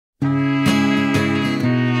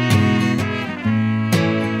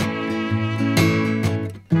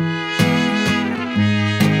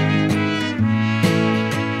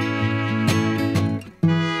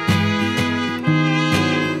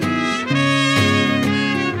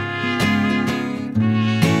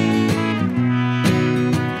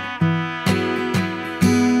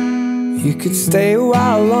could stay a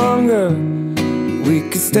while longer. We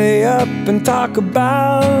could stay up and talk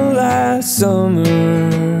about last summer.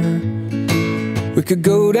 We could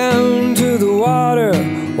go down to the water,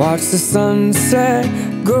 watch the sunset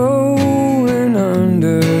going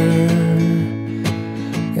under.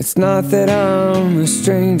 It's not that I'm a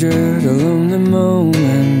stranger to lonely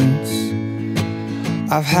moments.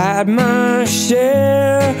 I've had my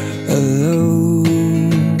share of those.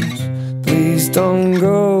 Please don't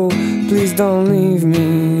go, please don't leave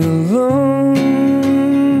me alone.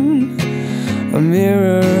 A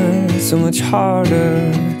mirror is so much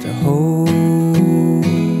harder to hold.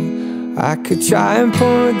 I could try and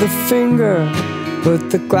point the finger, but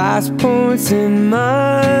the glass points in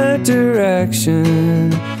my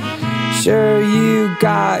direction. Sure, you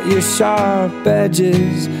got your sharp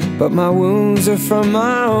edges, but my wounds are from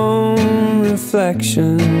my own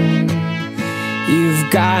reflection. You've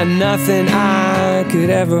got nothing I could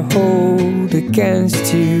ever hold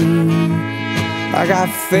against you. I got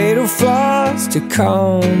fatal flaws to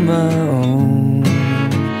call my own.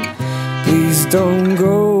 Please don't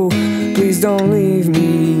go, please don't leave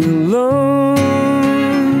me alone.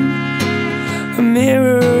 A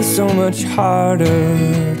mirror is so much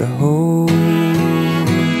harder to hold.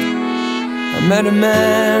 I met a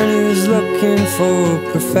man who's looking for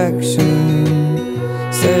perfection.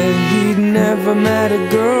 Said he'd never met a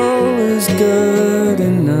girl who's good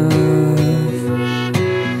enough.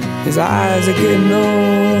 His eyes are getting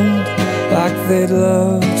old, like they'd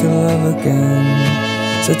love to love again.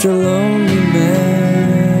 Such a lonely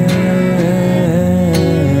man,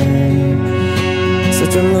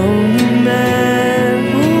 such a lonely man.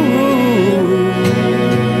 Ooh.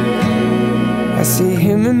 I see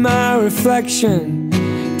him in my reflection,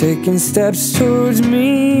 taking steps towards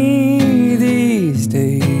me these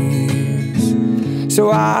days. So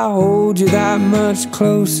I hold you that much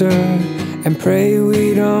closer and pray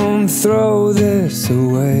we don't throw this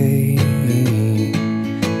away.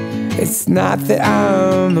 It's not that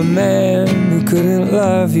I'm a man who couldn't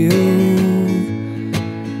love you.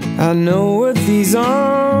 I know what these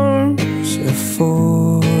arms are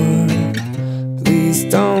for. Please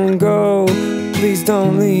don't go, please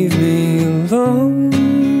don't leave me alone.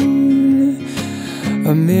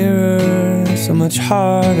 A mirror so much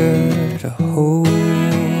harder to hold.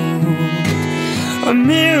 A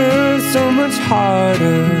mirror so much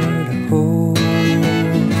harder to hold.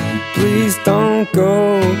 Please don't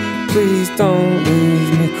go, please don't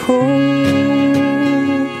leave me cold.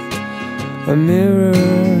 A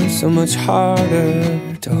mirror so much harder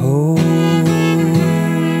to hold.